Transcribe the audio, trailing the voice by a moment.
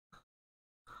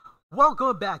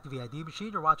Welcome back to the ID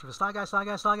Machine. You're watching the Sly Guy,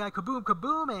 Kaboom,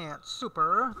 Kaboom, and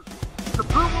Super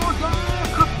Kaboom, oh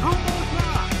yeah, Kaboom, oh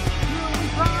yeah. Here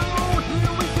we go,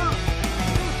 here we go.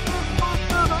 Mr.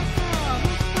 Viceman,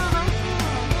 and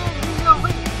the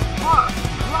Elite are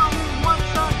flying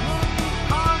once again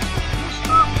because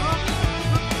Mr. Brooks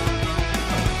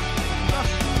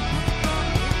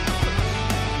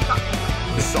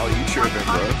I saw you chirping,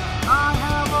 bro. I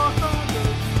have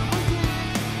offended you again,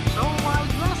 so I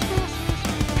guess this is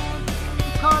the end,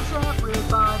 because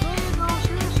everybody knows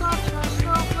you're such a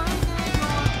snowflake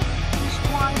and he's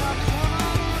quite upset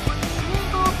at every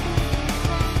single thing you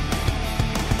say.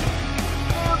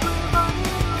 Everybody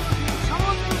knows you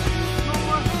told me to go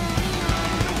ahead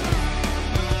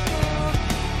and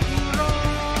he ran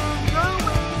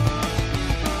away.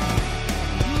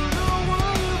 You know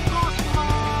why you crossed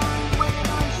mine when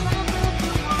I said that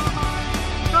you were mine.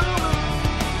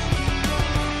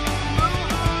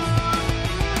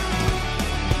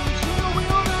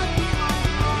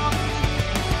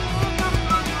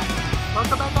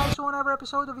 Welcome back, guys, to another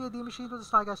episode of the ID Machine with the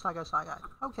Sly Guy.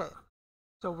 Okay,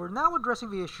 so we're now addressing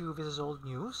the issue. This is old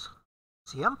news.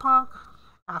 CM Punk,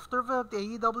 after the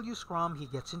AEW scrum, he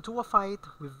gets into a fight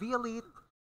with the Elite,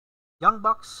 Young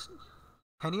Bucks,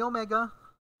 Kenny Omega.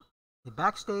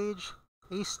 Backstage,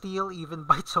 Ace Steel even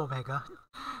bites Omega.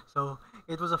 So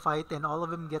it was a fight and all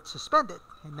of them get suspended.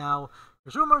 And now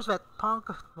there's rumors that Punk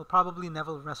will probably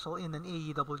never wrestle in an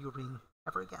AEW ring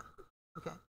ever again.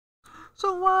 Okay.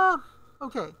 So,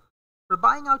 okay. We're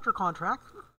buying out your contract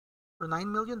for $9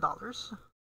 million.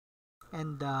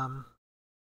 And,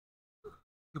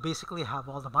 you basically have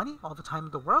all the money, all the time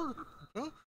in the world. Okay.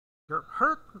 You're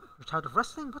hurt. You're tired of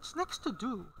wrestling. What's next to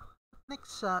do? What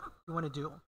next, you want to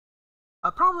do?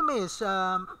 Problem is,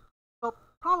 well,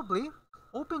 probably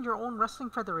open your own wrestling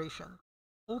federation.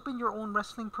 Open your own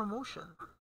wrestling promotion.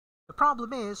 The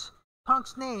problem is,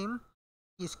 Punk's name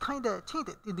is kinda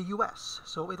tainted in the US,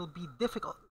 so it'll be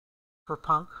difficult for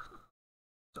Punk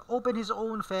to open his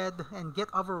own fed and get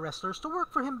other wrestlers to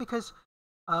work for him because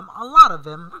a lot of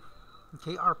them,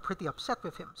 okay, are pretty upset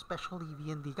with him, especially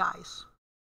the indie guys.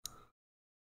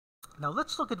 Now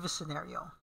let's look at this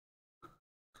scenario.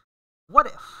 What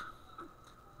if,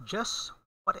 just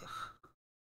what if,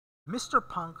 Mr.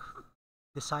 Punk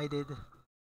decided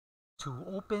to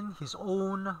open his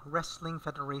own wrestling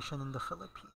federation in the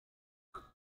Philippines?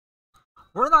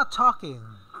 We're not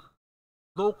talking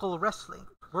local wrestling.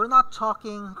 We're not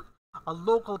talking a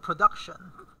local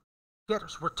production.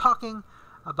 We're talking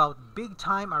about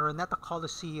big-time Araneta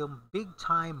Coliseum,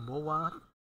 big-time MOA.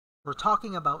 We're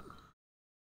talking about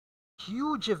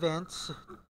huge events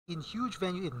in huge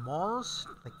venues, in malls,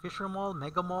 like Fisher Mall,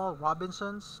 Mega Mall,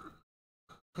 Robinsons.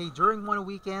 Okay, during one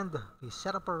weekend, they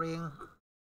set up a ring.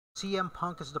 CM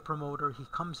Punk is the promoter. He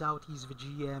comes out, he's the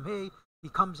GM. Hey, he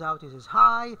comes out, he says,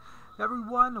 "Hi,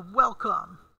 everyone,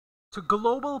 welcome to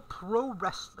Global Pro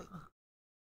Wrestling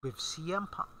with CM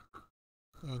Punk."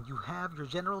 And you have your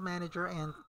general manager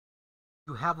and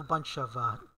you have a bunch of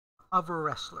other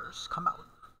wrestlers come out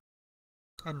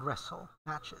and wrestle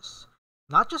matches.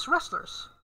 Not just wrestlers,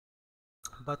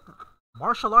 but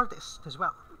martial artists as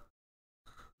well.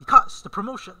 Because the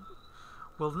promotion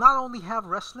will not only have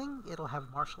wrestling, it'll have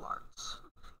martial arts.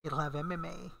 It'll have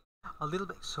MMA a little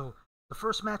bit. So the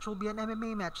first match will be an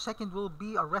MMA match. Second will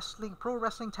be a pro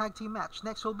wrestling tag team match.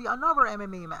 Next will be another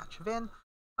MMA match. Then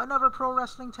another pro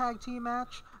wrestling tag team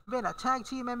match. Then a tag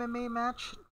team MMA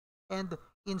match. And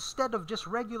instead of just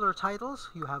regular titles,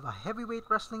 you have a heavyweight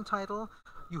wrestling title.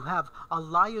 You have a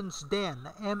Lion's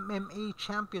Den MMA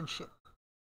championship.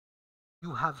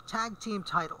 You have tag team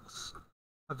titles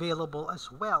available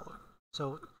as well.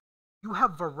 So you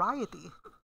have variety.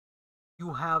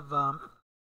 You have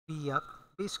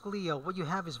basically what you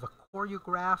have is the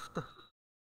choreographed.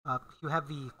 You have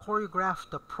the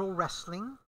choreographed pro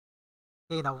wrestling.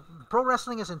 Okay, now pro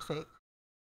wrestling isn't fake.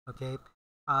 Okay,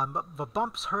 the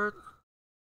bumps hurt.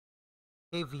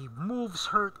 Okay, the moves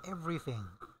hurt.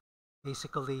 Everything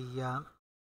basically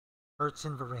hurts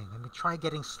in the ring. I mean, try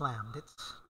getting slammed.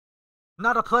 It's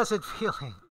not a pleasant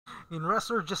feeling. I mean,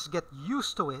 wrestlers just get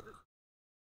used to it.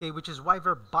 Okay, which is why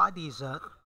their bodies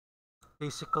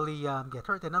basically get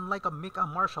hurt. And unlike a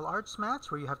martial arts match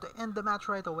where you have to end the match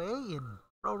right away, in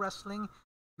pro wrestling,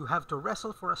 you have to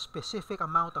wrestle for a specific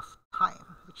amount of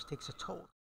time, which takes a toll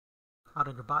out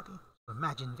on your body. So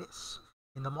imagine this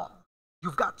in the mall.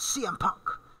 You've got CM Punk,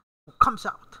 who comes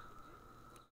out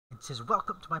and says,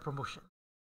 "Welcome to my promotion."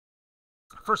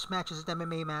 First match is an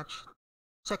MMA match.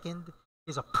 Second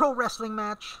is a pro wrestling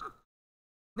match.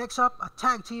 Next up, a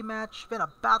tag team match, then a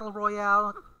battle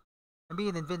royale. And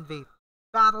then they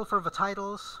battle for the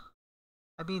titles.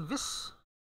 I mean, the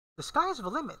sky's the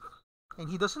limit. And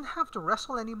he doesn't have to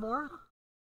wrestle anymore.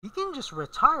 He can just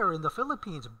retire in the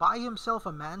Philippines, buy himself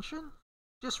a mansion,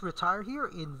 just retire here,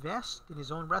 invest in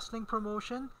his own wrestling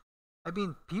promotion. I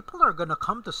mean, people are gonna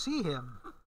come to see him.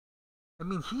 I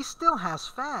mean, he still has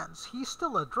fans. He's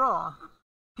still a draw.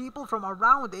 People from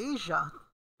around Asia.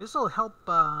 This will help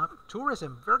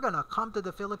tourism. They're gonna come to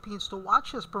the Philippines to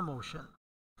watch his promotion.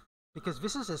 Because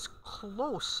this is as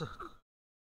close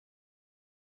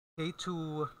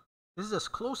this is as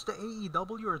close to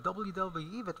AEW or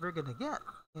WWE that we're gonna get.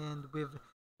 And with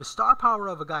the star power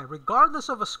of a guy, regardless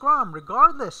of a scrum,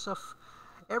 regardless of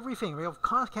everything, we have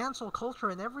cancel culture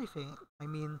and everything. I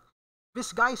mean,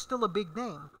 this guy's still a big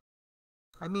name.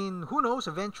 I mean, who knows,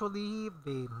 eventually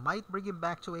they might bring him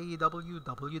back to AEW,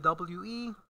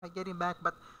 WWE, might get him back,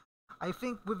 but I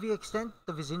think with the extent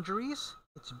of his injuries,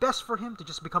 it's best for him to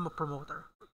just become a promoter.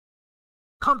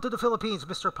 Come to the Philippines,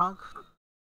 Mr. Punk.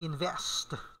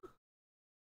 Invest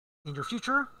in your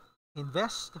future.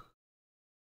 Invest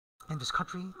in this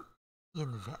country.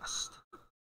 Invest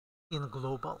in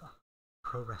global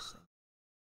pro wrestling.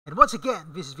 And once again,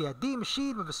 this is via D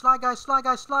Machine with the Sly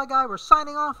Guy. We're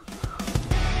signing off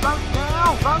right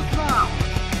now.